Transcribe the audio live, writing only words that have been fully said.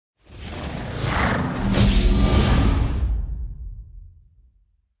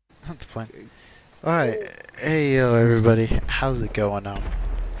playing. Okay. Alright, hey yo everybody, how's it going?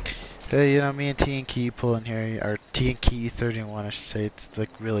 Hey, me and T and Key pulling here, or T and Key 31, I should say. It's like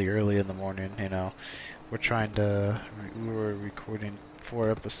really early in the morning. We're trying to, we were recording 4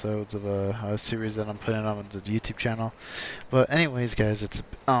 episodes of a series that I'm putting on the YouTube channel. But anyways, guys,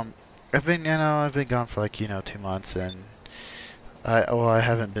 I've been gone for like 2 months, and I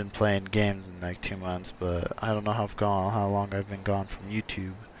haven't been playing games in like 2 months, but I don't know how long I've been gone from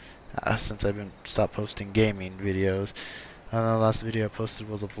YouTube. Since I've been stopped posting gaming videos. The last video I posted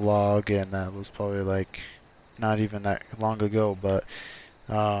was a vlog, and that was probably like not even that long ago. But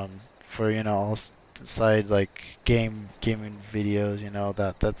for all side like gaming videos,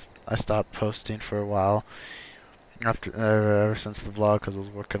 that's I stopped posting for a while after ever since the vlog because I was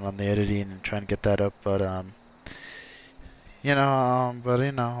working on the editing and trying to get that up. I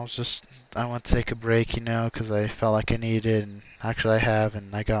was just I want to take a break, because I felt like I needed it, and actually I have,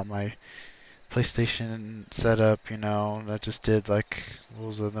 and I got my PlayStation set up, I just did like what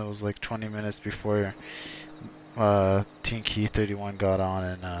was it? That was like 20 minutes before Tinky 31 got on,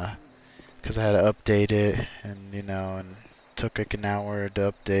 and because I had to update it, and and took like an hour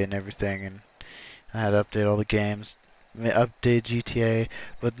to update and everything, and I had to update all the games, update GTA.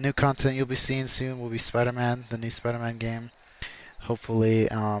 But new content you'll be seeing soon will be Spider-Man, the new Spider-Man game. Hopefully,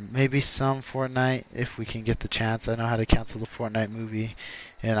 maybe some Fortnite if we can get the chance. I know how to cancel the Fortnite movie,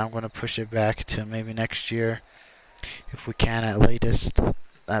 and I'm gonna push it back to maybe next year if we can at latest,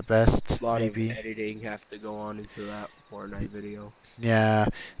 at best, A lot of maybe. editing have to go on into that Fortnite video. Yeah,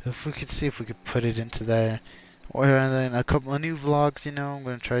 if we could see if we could put it into there. Or and then a couple of new vlogs, I'm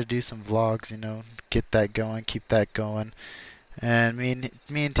gonna try to do some vlogs, get that going, keep that going. And me and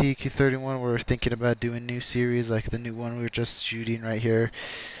TQ31 were thinking about doing new series like the new one we were just shooting right here.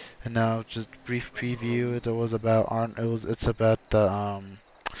 And now just brief preview. It's about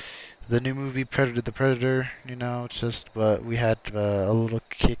the new movie Predator, the Predator, it's just, but we had a little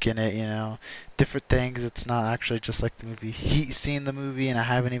kick in it, different things. It's not actually just like the movie. He's seen the movie, and I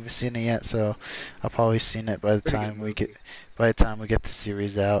haven't even seen it yet, so I'll probably seen it Pretty good movie. by the time we get the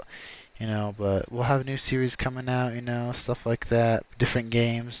series out, But we'll have new series coming out, stuff like that. Different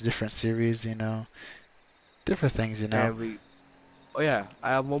games, different series, different things. And oh yeah, I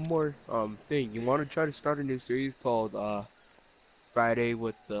have one more thing. You want to try to start a new series called Friday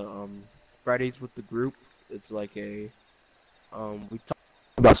with the Fridays with the group. It's like we talk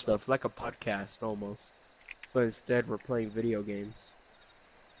about stuff like a podcast almost, but instead we're playing video games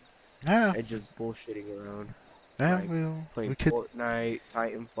Yeah, and just bullshitting around, yeah, like we playing could. Fortnite,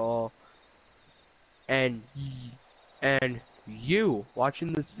 Titanfall, and you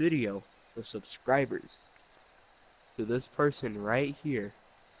watching this video, the subscribers to this person right here.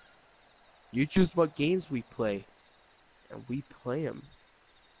 You choose what games we play, and we play them.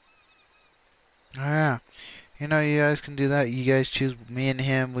 Oh, yeah. You guys can do that. You guys choose me and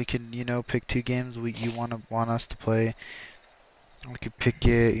him. We can, pick two games you want us to play. We could pick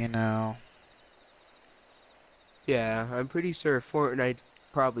it. Yeah, I'm pretty sure Fortnite's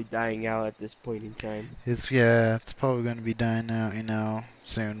probably dying out at this point in time. It's probably going to be dying out,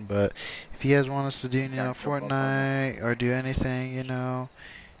 soon. But if you guys want us to do, Gotta jump up on that. Fortnite or do anything, if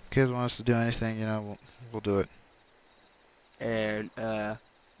you guys want us to do anything, we'll do it. And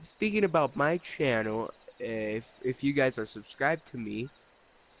speaking about my channel, if you guys are subscribed to me,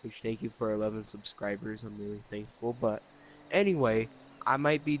 which thank you for 11 subscribers, I'm really thankful. But anyway, I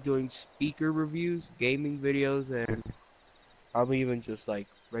might be doing speaker reviews, gaming videos, and probably even just like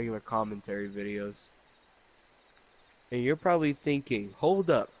regular commentary videos. And you're probably thinking, hold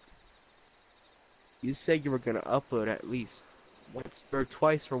up, you said you were gonna upload at least once or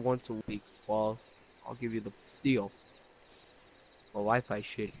twice or once a week. Well, I'll give you the deal. My Wi-Fi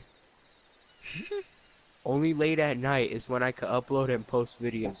shitty. Only late at night is when I can upload and post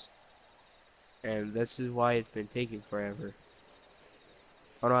videos. And this is why it's been taking forever.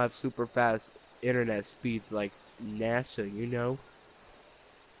 I don't have super fast internet speeds like NASA.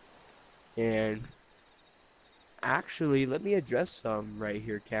 And actually, let me address some right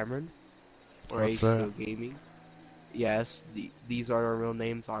here, Cameron. Or What's that? H2O Gaming. Yes, these are our real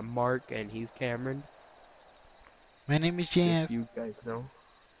names. I'm Mark and he's Cameron. My name is Just Jeff. so you guys know.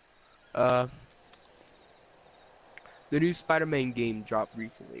 Uh, the new Spider-Man game dropped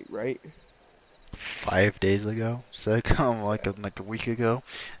recently, right? 5 days ago, so like Yeah. like a week ago.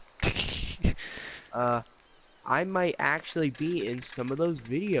 Uh, I might actually be in some of those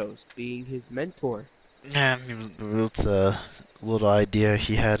videos, being his mentor. Yeah, it's a little idea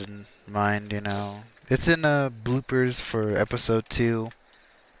he had in mind. It's in bloopers for episode 2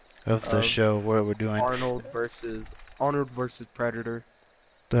 of the Of show where we're doing. Arnold versus Predator.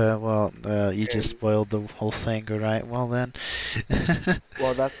 You just And spoiled the whole thing, alright? Well then.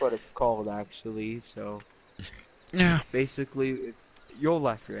 well, that's what it's called actually. So Yeah, basically, it's you'll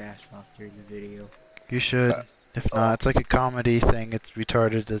laugh your ass off during the video. you should. If not, Uh, it's like a comedy thing. It's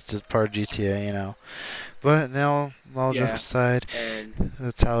retarded. It's just part of GTA, you know. But no, all jokes yeah, aside, and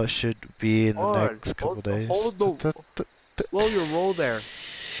that's how it should be in the hold on, next couple days. hold the slow your roll there.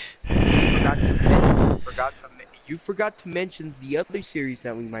 You forgot to you forgot to mention the other series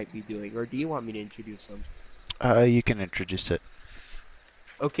that we might be doing, or do you want me to introduce them? You can introduce it.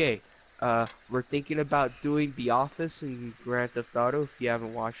 Okay, we're thinking about doing The Office and Grand Theft Auto. If you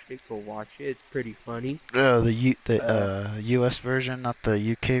haven't watched it, go watch it. It's pretty funny. The Uh, U.S. version, not the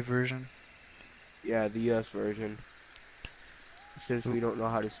U.K. version. yeah, the US version. Since we don't know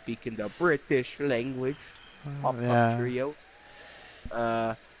how to speak in the British language, pop Yeah, trio.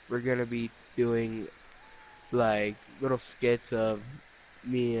 Uh, we're gonna be doing like little skits of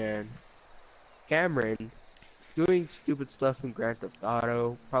me and Cameron doing stupid stuff in Grand Theft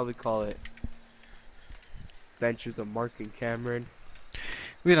Auto. Probably call it Adventures of Mark and Cameron,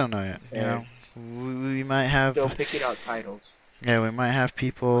 we don't know yet. You know, and we might still have. picking out titles. Yeah, we might have We're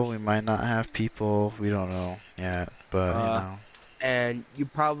people. We might not have people. We don't know yet. But you uh, know, and you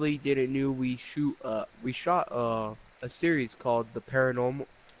probably didn't knew we shot a series called The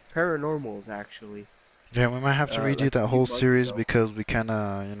Paranormals actually yeah, we might have to redo like a that few whole months series ago. because we kind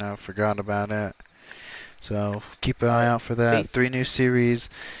of, forgot about it. So keep an eye But out for that. base 3 new series,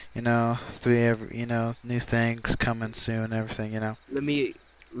 new things coming soon. Everything, let me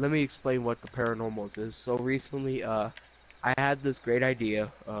let me explain what The Paranormals is. So recently I had this great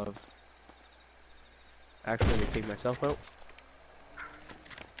idea of actually let me take myself out.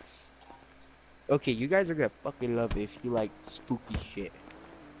 Okay, you guys are gonna fucking love it if you like spooky shit.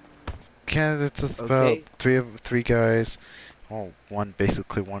 Yeah, it's just about Okay? three guys. Well, one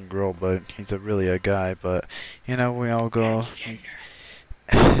basically one girl, but he's really a guy. But we all go.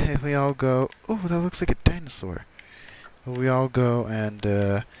 Transgender. We all go. Oh, that looks like a dinosaur. We all go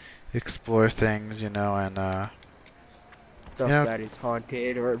and explore things, and you Stuff know, that is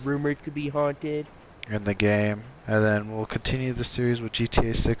haunted or rumored to be haunted. in the game, and then we'll continue the series with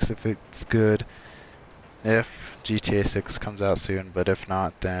GTA 6 if it's good. If GTA 6 comes out soon, but if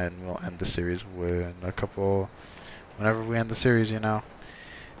not, then we'll end the series whenever we end the series.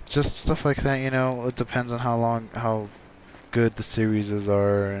 Just stuff like that. It depends on how good the series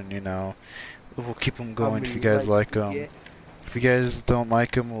are, and we'll keep them How going if you many guys likes like we them. get. If you guys don't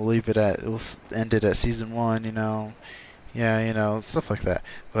like them, we'll end it at season 1. Yeah, stuff like that.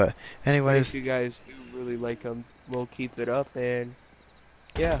 But But if anyways, you guys do really like them, we'll keep it up and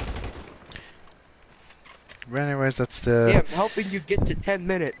yeah. that's the. Damn, helping you get to 10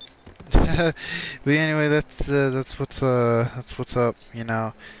 minutes. But anyway, that's what's up.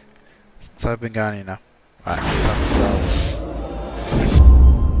 So I've been gone. Alright, talk to you all.